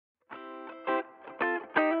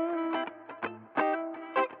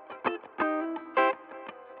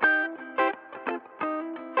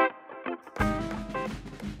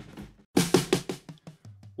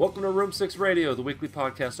Welcome to Room 6 Radio, the weekly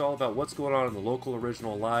podcast all about what's going on in the local,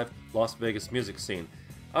 original, live Las Vegas music scene.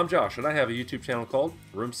 I'm Josh, and I have a YouTube channel called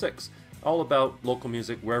Room 6, all about local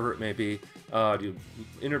music, wherever it may be. Do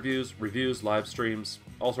interviews, reviews, live streams,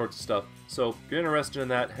 all sorts of stuff. So if you're interested in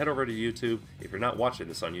that, head over to YouTube, if you're not watching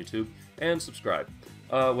this on YouTube, and subscribe.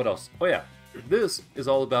 What else? Oh yeah, this is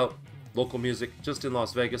all about local music just in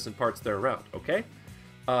Las Vegas and parts there around, okay?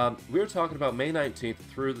 We're talking about May 19th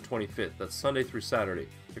through the 25th. That's Sunday through Saturday.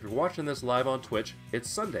 If you're watching this live on Twitch, it's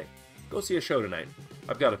Sunday. Go see a show tonight.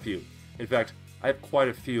 I've got a few. In fact, I have quite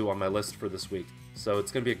a few on my list for this week, so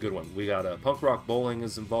it's going to be a good one. We got Punk Rock Bowling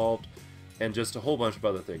is involved, and just a whole bunch of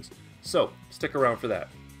other things. So, stick around for that.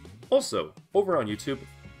 Also, over on YouTube,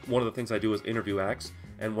 one of the things I do is interview acts,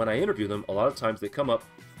 and when I interview them, a lot of times they come up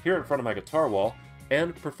here in front of my guitar wall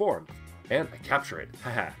and perform, and I capture it.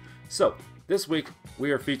 Haha. So, this week,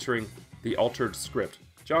 we are featuring The Altered Script.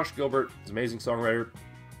 Josh Gilbert is an amazing songwriter,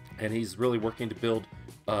 and he's really working to build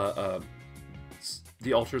The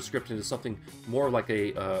Altered Script into something more like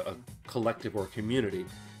a collective or a community,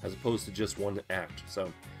 as opposed to just one act.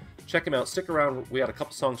 So, check him out. Stick around. We got a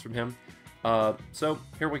couple songs from him. So,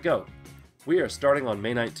 here we go. We are starting on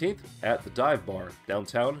May 19th at the Dive Bar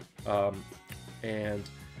downtown, and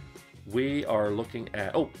we are looking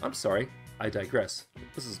at... Oh, I'm sorry. I digress.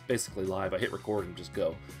 This is basically live. I hit record and just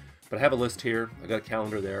go. But I have a list here. I got a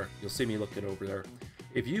calendar there. You'll see me looking over there.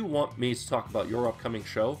 If you want me to talk about your upcoming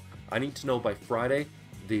show, I need to know by Friday,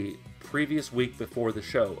 the previous week before the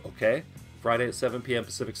show, okay? Friday at 7 p.m.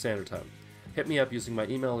 Pacific Standard Time. Hit me up using my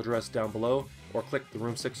email address down below, or click the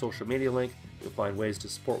Room 6 social media link. You'll find ways to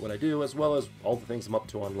support what I do, as well as all the things I'm up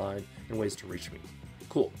to online and ways to reach me.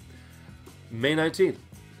 Cool. May 19th,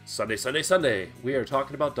 Sunday, we are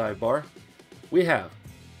talking about Dive Bar. We have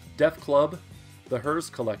Death Club, The Hers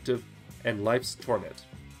Collective, and Life's Torment.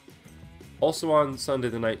 Also on Sunday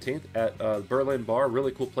the 19th at Berlin Bar,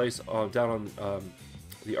 really cool place down on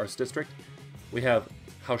the Arts District, we have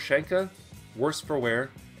Haushanka, Worse for Wear,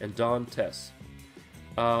 and Don Tess.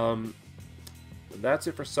 That's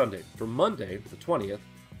it for Sunday. For Monday, the 20th,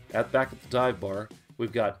 back at the Dive Bar,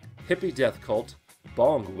 we've got Hippie Death Cult,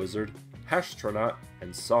 Bong Wizard, Hashtronaut,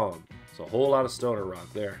 and Song. So a whole lot of stoner rock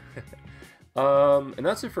there. And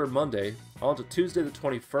that's it for Monday. On to Tuesday the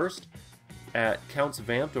 21st at Counts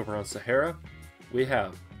Vamped over on Sahara. We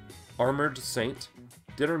have Armored Saint,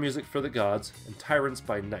 Dinner Music for the Gods, and Tyrants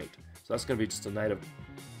by Night. So that's going to be just a night of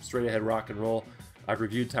straight ahead rock and roll. I've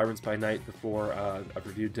reviewed Tyrants by Night before. I've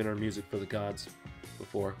reviewed Dinner Music for the Gods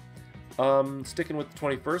before. Sticking with the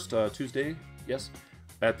 21st, Tuesday, yes,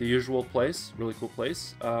 at the usual place, really cool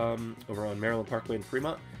place, over on Maryland Parkway in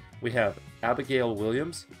Fremont. We have Abigail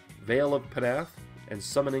Williams, Vale of Panath, and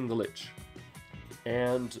Summoning the Lich.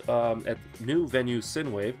 And at new venue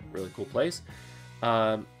Synwave, really cool place,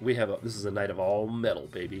 we have, this is a night of all metal,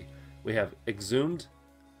 baby. We have Exhumed,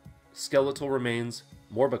 Skeletal Remains,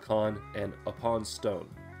 Morbicon, and Upon Stone.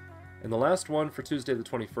 And the last one for Tuesday the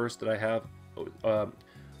 21st that I have,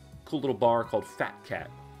 cool little bar called Fat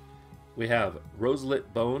Cat. We have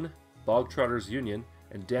Roselit Bone, Bogtrotters Union,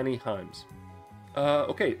 and Danny Himes.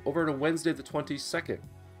 Okay, over to Wednesday the 22nd.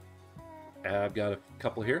 I've got a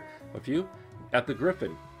couple here, a few. At the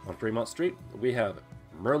Griffin on Fremont Street, we have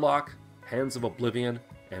Murloc, Hands of Oblivion,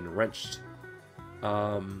 and Wrenched.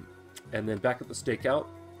 And then back at the Stakeout,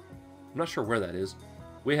 I'm not sure where that is,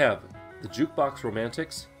 we have the Jukebox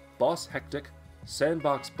Romantics, Boss Hectic,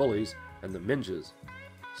 Sandbox Bullies, and the Minges.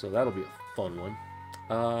 So that'll be a fun one.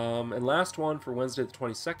 And last one for Wednesday the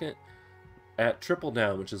 22nd at Triple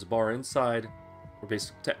Down, which is a bar inside, or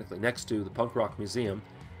basically technically next to the Punk Rock Museum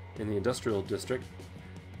in the Industrial District.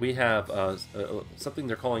 We have something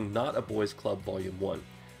they're calling Not a Boys Club Volume 1.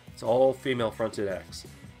 It's all female-fronted acts.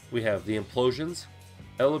 We have The Implosions,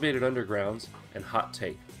 Elevated Undergrounds, and Hot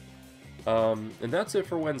Take. And that's it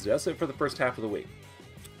for Wednesday. That's it for the first half of the week.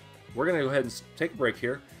 We're going to go ahead and take a break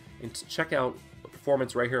here and check out a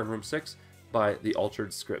performance right here in Room 6 by The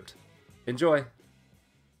Altered Script. Enjoy! I'm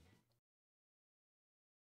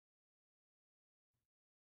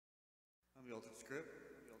The Altered Script.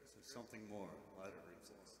 This is Something More. Live at Room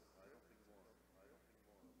 6.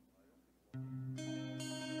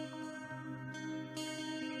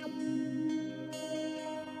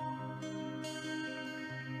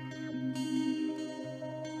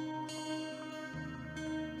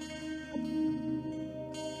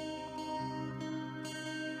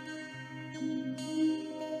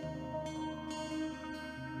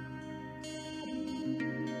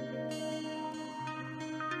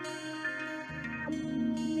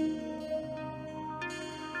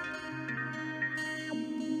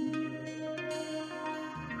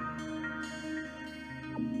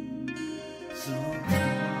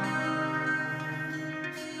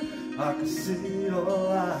 I can see your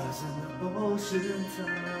eyes in the ocean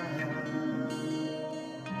tide.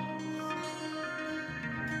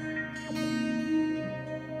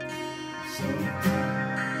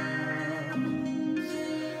 Sometimes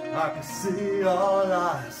I can see your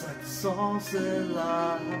eyes like the sunset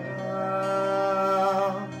light.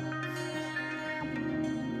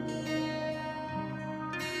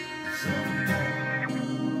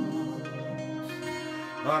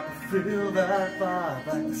 I can feel that vibe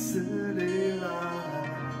like the city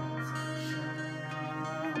lights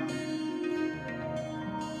shine.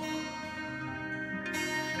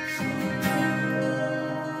 Sometimes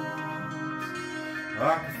I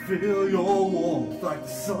can feel your warmth like the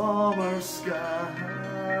summer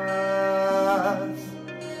skies.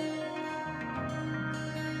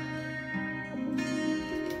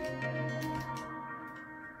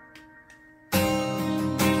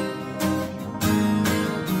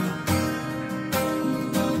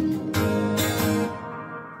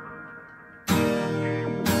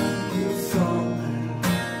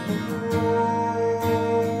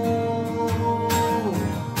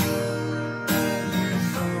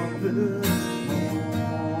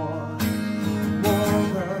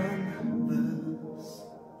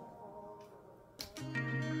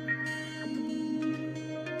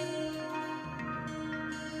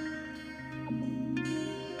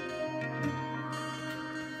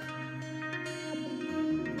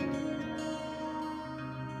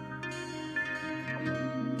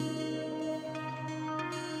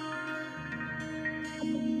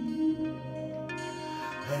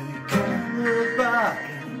 And you can't look back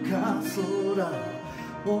and you can't slow down.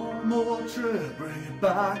 One more trip, bring it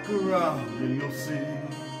back around and you'll see.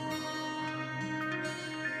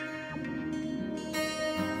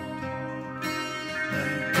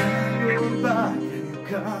 And you can't look back and you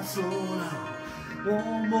can't slow down.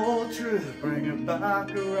 One more trip, bring it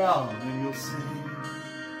back around and you'll see.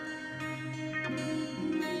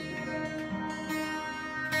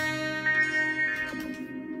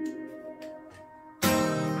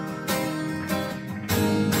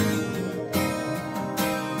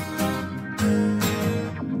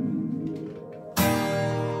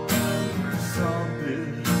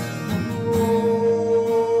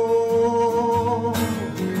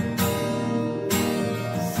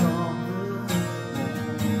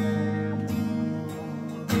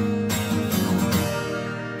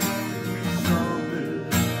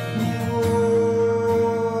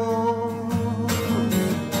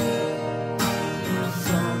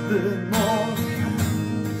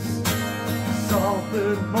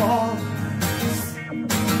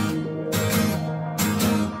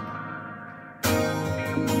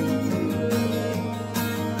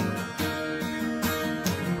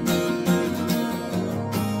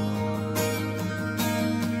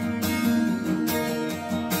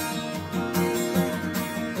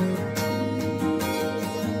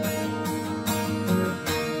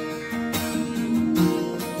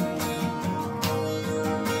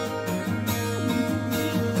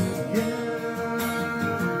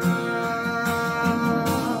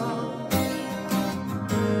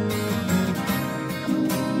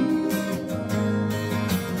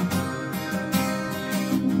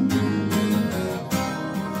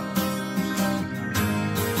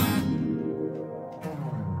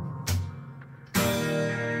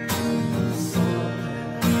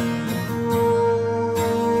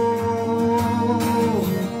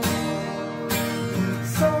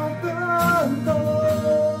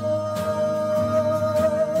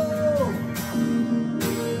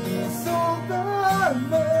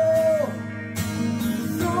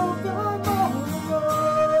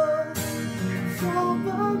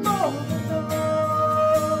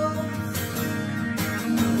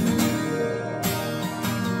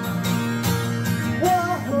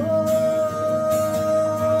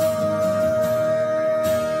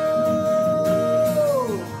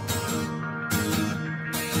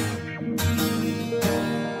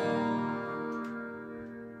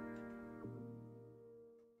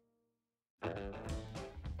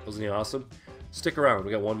 Wasn't he awesome? Stick around,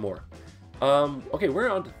 we got one more. Okay, we're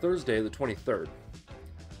on to Thursday the 23rd.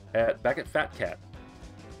 Back at Fat Cat.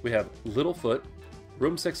 We have Littlefoot,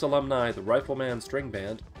 Room 6 alumni, the Rifleman String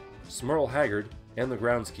Band, Smurl Haggard, and the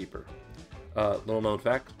Groundskeeper. Little known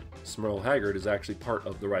fact, Smurl Haggard is actually part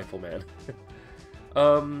of the Rifleman.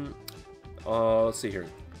 Let's see here.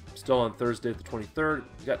 Still on Thursday the 23rd.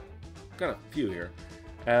 We got a few here.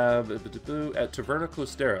 At Taverna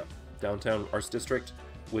Clustera, downtown Arts District,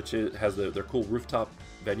 which has their cool rooftop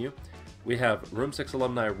venue. We have Room 6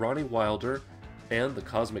 alumni Ronnie Wilder and the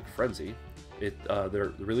Cosmic Frenzy.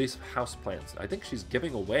 Their release of house plants. I think she's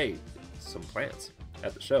giving away some plants.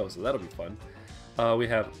 at the show, so that'll be fun. We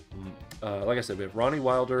have, like I said, we have Ronnie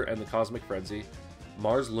Wilder and the Cosmic Frenzy,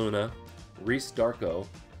 Mars Luna, Reese Darko,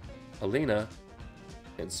 Alina,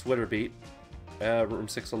 and Switterbeat, Room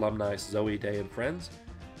 6 alumni Zoe Day and Friends,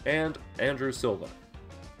 and Andrew Silva.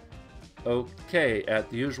 Okay, at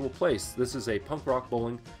the usual place, this is a punk rock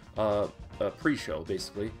bowling pre-show,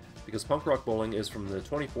 basically, because punk rock bowling is from the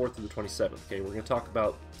 24th to the 27th. Okay, we're going to talk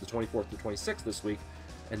about the 24th to 26th this week,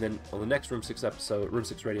 and then on the next Room 6 episode, Room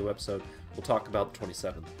 6 radio episode, we'll talk about the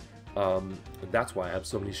 27th. And that's why I have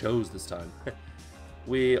so many shows this time.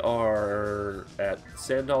 We are at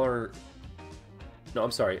Sand Dollar. No,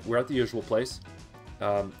 I'm sorry. We're at the usual place.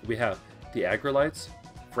 We have the Agrolites,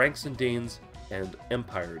 Franks and Deans, and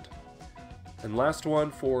Empired. And last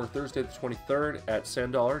one for Thursday the 23rd at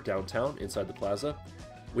Sand Dollar downtown inside the plaza,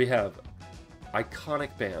 we have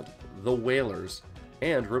iconic band The Wailers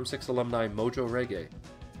and Room 6 alumni Mojo Reggae.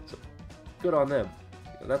 So good on them.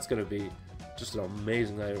 That's going to be just an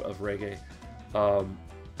amazing night of reggae.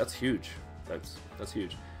 That's huge. That's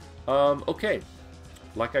huge. Okay,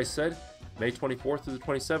 like I said, May 24th to the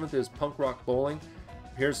 27th is Punk Rock Bowling.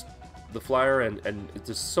 Here's the flyer, and it's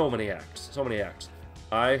just so many acts.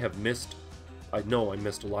 I know I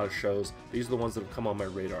missed a lot of shows. These are the ones that have come on my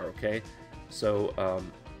radar, okay? So,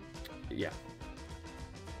 yeah.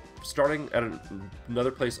 Starting at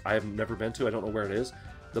another place I have never been to, I don't know where it is.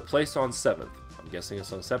 The place on 7th. I'm guessing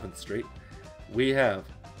it's on 7th Street. We have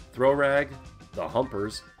Throw Rag, The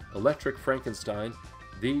Humpers, Electric Frankenstein,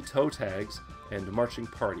 The Toe Tags, and Marching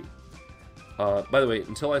Party. By the way,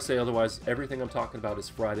 until I say otherwise, everything I'm talking about is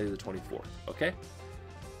Friday the 24th, okay?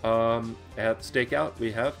 At Stakeout,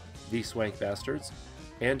 we have The Swank Bastards,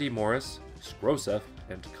 Andy Morris, Scrosef,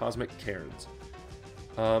 and Cosmic Cairns.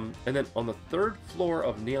 And then on the 3rd floor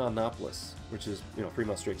of Neonopolis, which is,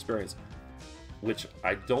 Fremont Street Experience, which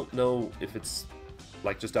I don't know if it's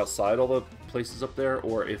like just outside all the places up there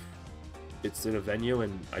or if it's in a venue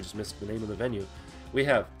and I just missed the name of the venue. We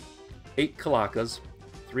have 8 Calacas,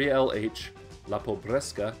 3LH, La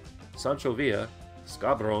Pobresca, Sancho Villa,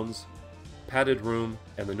 Scabrons, Padded Room,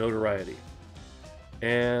 and the Notoriety.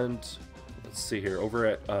 And let's see here, over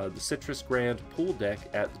at the Citrus Grand Pool Deck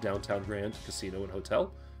at the Downtown Grand Casino and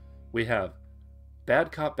Hotel, we have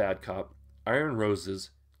Bad Cop, Iron Roses,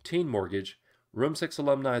 Teen Mortgage, Room 6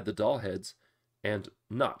 alumni The Dollheads, and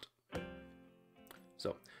Not.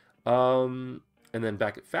 So, and then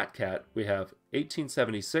back at Fat Cat, we have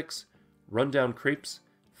 1876, Rundown Creeps,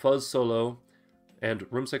 Fuzz Solo, and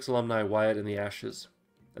Room 6 alumni Wyatt and the Ashes.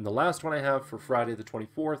 And the last one I have for Friday the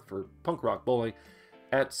 24th for Punk Rock Bowling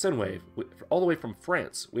at Sinwave, all the way from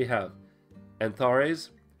France, we have Antares,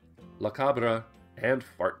 La Cabra, and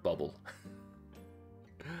Fart Bubble.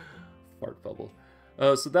 Fart Bubble.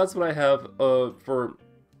 So that's what I have for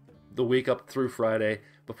the week up through Friday.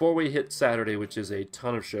 Before we hit Saturday, which is a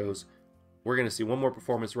ton of shows, we're going to see one more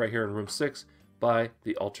performance right here in Room 6 by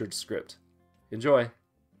The Altered Script. Enjoy!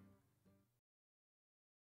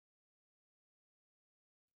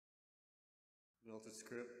 The Altered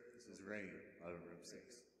Script, this is Rain out of Room 6.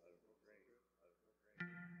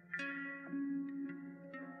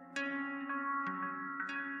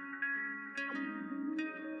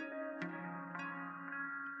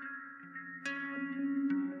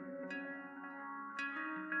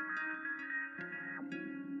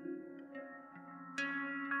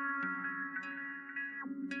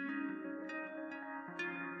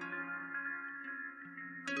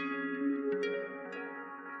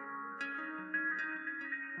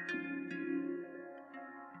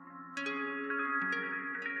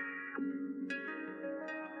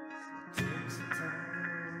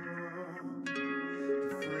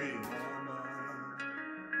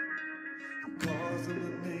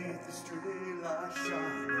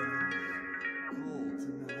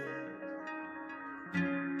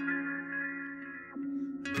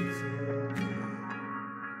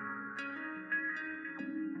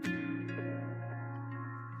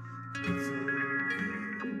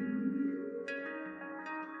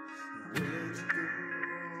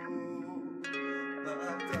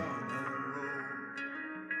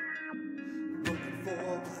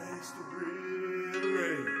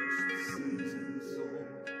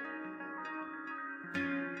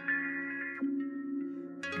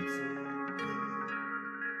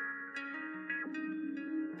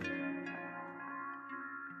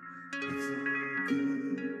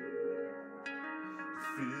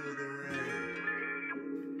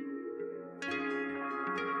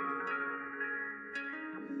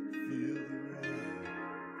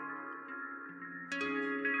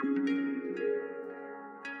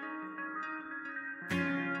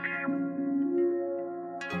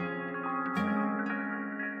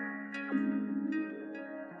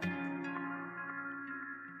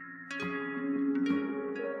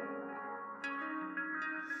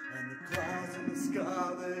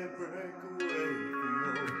 how they break away from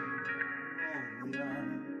your lonely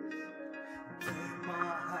eyes. Take my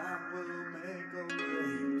hand, we'll make our way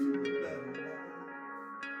to a better life.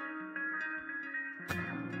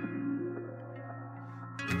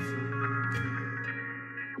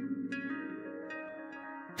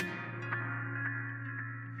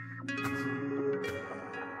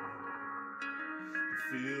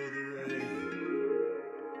 Feel the rain.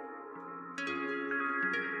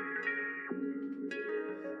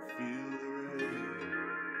 Feel the rain.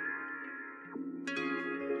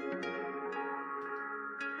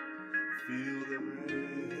 Feel the rain.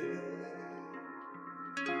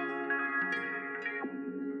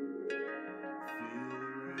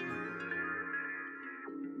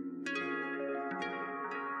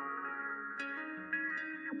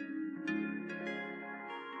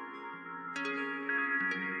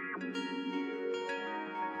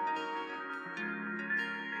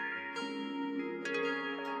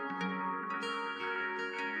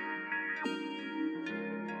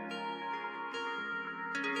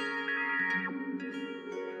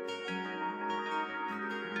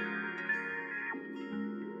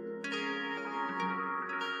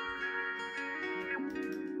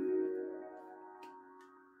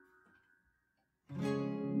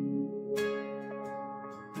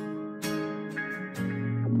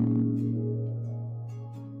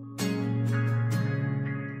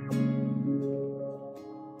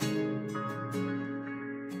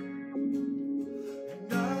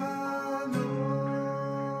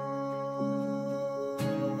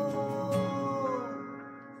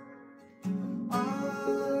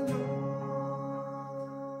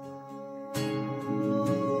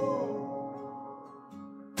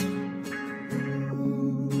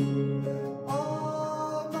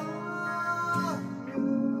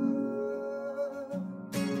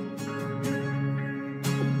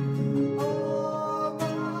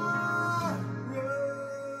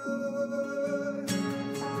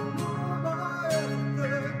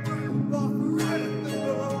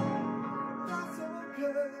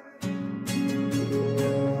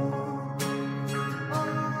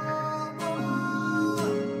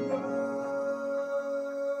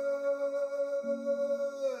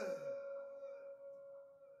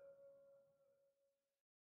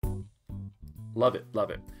 Love it, love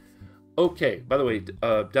it. Okay, by the way,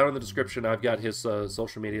 down in the description, I've got his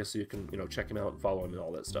social media, so you can, check him out and follow him and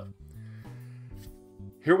all that stuff.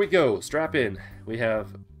 Here we go. Strap in. We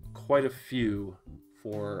have quite a few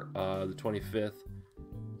for the 25th,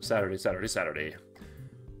 Saturday.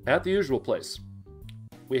 At the usual place,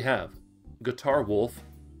 we have Guitar Wolf,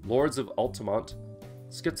 Lords of Altamont,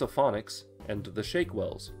 Schizophonics, and the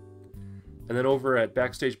Shakewells. And then over at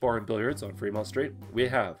Backstage Bar and Billiards on Fremont Street, we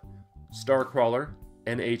have Starcrawler,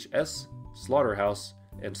 NHS, Slaughterhouse,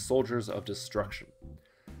 and Soldiers of Destruction.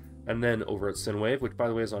 And then over at Synwave, which by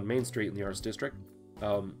the way is on Main Street in the Arts District,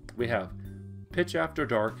 we have Pitch After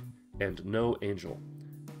Dark and No Angel.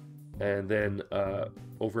 And then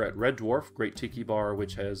over at Red Dwarf, Great Tiki Bar,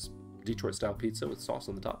 which has Detroit-style pizza with sauce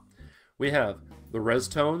on the top, we have the Res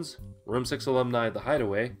Tones, Room 6 alumni, The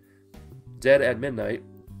Hideaway, Dead at Midnight,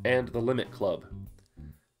 and The Limit Club.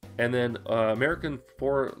 And then American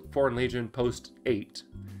Foreign Legion Post 8,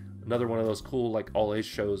 another one of those cool, like, all-age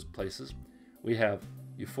shows places. We have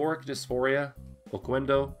Euphoric Dysphoria,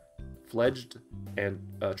 Oquendo, Fledged, and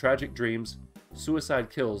Tragic Dreams,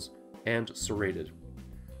 Suicide Kills, and Serrated.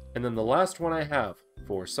 And then the last one I have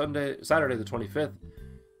for Saturday the 25th,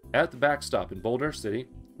 at the Backstop in Boulder City,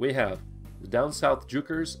 we have the Down South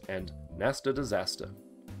Jukers and Nasta Disaster.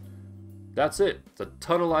 That's it. It's a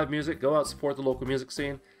ton of live music. Go out, support the local music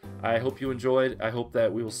scene. I hope you enjoyed. I hope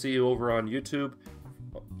that we will see you over on YouTube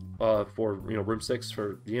for Room 6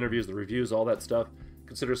 for the interviews, the reviews, all that stuff.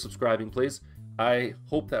 Consider subscribing, please. I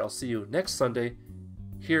hope that I'll see you next Sunday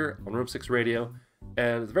here on Room 6 Radio.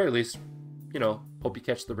 And at the very least, hope you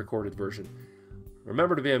catch the recorded version.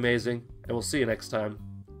 Remember to be amazing, and we'll see you next time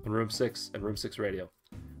on Room 6 and Room 6 Radio.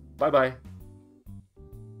 Bye-bye.